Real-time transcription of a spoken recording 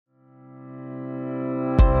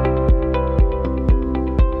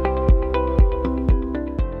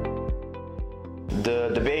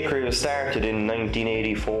started in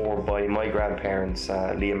 1984 by my grandparents,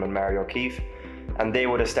 Liam and Mary O'Keefe, and they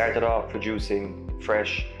would have started off producing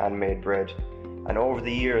fresh handmade bread. And over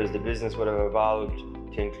the years, the business would have evolved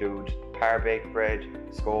to include par-baked bread,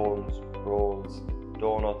 scones, rolls,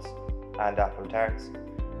 donuts, and apple tarts.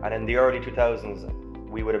 And in the early 2000s,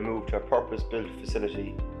 we would have moved to a purpose-built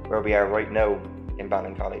facility where we are right now in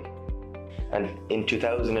Ballincollig. And in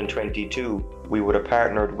 2022, we would have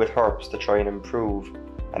partnered with Herbst to try and improve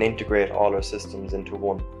and integrate all our systems into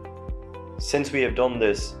one. Since we have done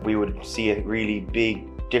this, we would see a really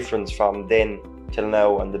big difference from then till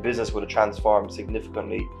now, and the business would have transformed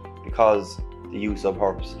significantly because the use of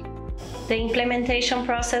Herbst. The implementation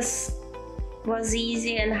process was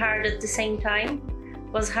easy and hard at the same time.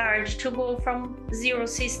 It was hard to go from zero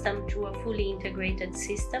system to a fully integrated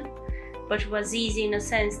system, but it was easy in a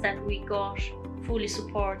sense that we got fully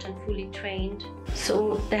support and fully trained.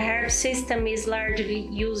 So the Herbst system is largely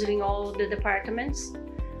using all the departments.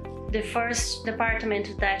 The first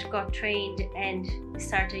department that got trained and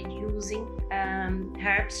started using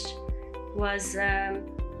Herbst was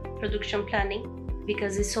production planning,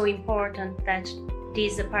 because it's so important that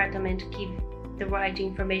this department give the right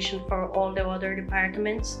information for all the other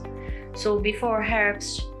departments. So before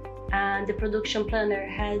Herbst, the production planner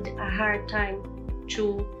had a hard time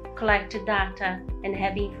to collect the data and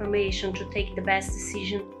have information to take the best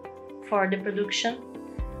decision for the production.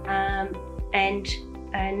 And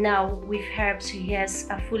now with Herbst, he has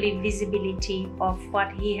a fully visibility of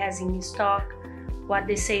what he has in stock, what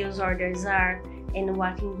the sales orders are, and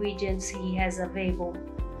what ingredients he has available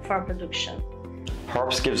for production.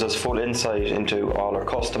 Herbst gives us full insight into all our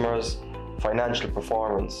customers, financial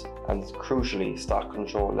performance, and crucially, stock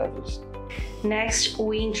control levels. Next,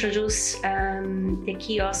 we introduce the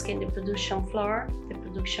kiosk in the production floor, the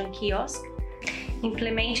production kiosk.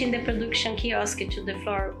 Implementing the production kiosk to the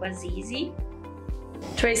floor was easy.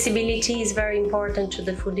 Traceability is very important to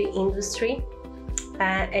the food industry,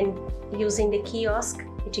 and using the kiosk,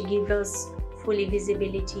 it gives us fully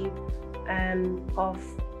visibility of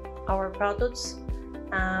our products,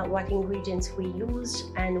 what ingredients we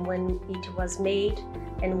used, and when it was made,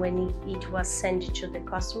 and when it was sent to the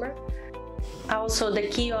customer. Also, the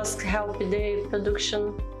kiosk help the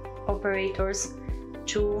production operators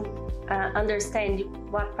to understand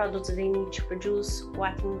what products they need to produce,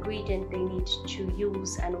 what ingredient they need to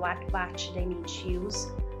use, and what batch they need to use.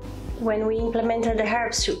 When we implemented the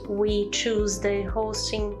Herbst, we chose the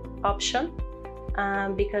hosting option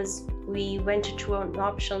because we went to an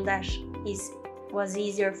option that was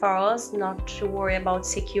easier for us, not to worry about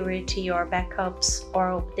security or backups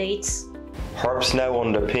or updates. Herbst now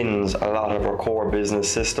underpins a lot of our core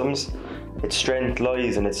business systems. Its strength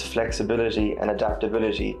lies in its flexibility and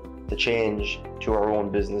adaptability to change to our own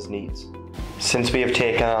business needs. Since we have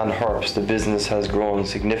taken on Herbst, the business has grown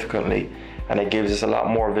significantly, and it gives us a lot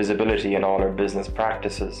more visibility in all our business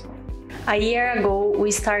practices. A year ago,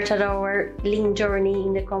 we started our lean journey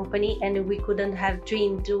in the company, and we couldn't have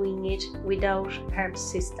dreamed doing it without Herbst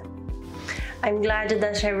system. I'm glad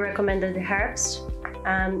that I recommended Herbst.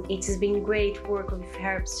 It has been great work with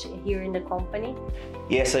Herbst here in the company.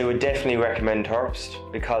 Yes, I would definitely recommend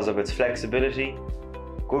Herbst because of its flexibility,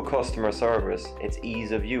 good customer service, its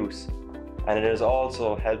ease of use, and it has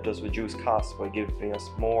also helped us reduce costs by giving us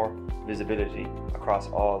more visibility across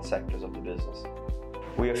all sectors of the business.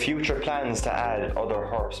 We have future plans to add other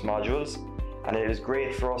Herbst modules, and it is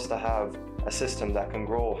great for us to have a system that can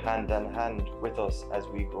grow hand in hand with us as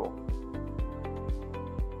we grow.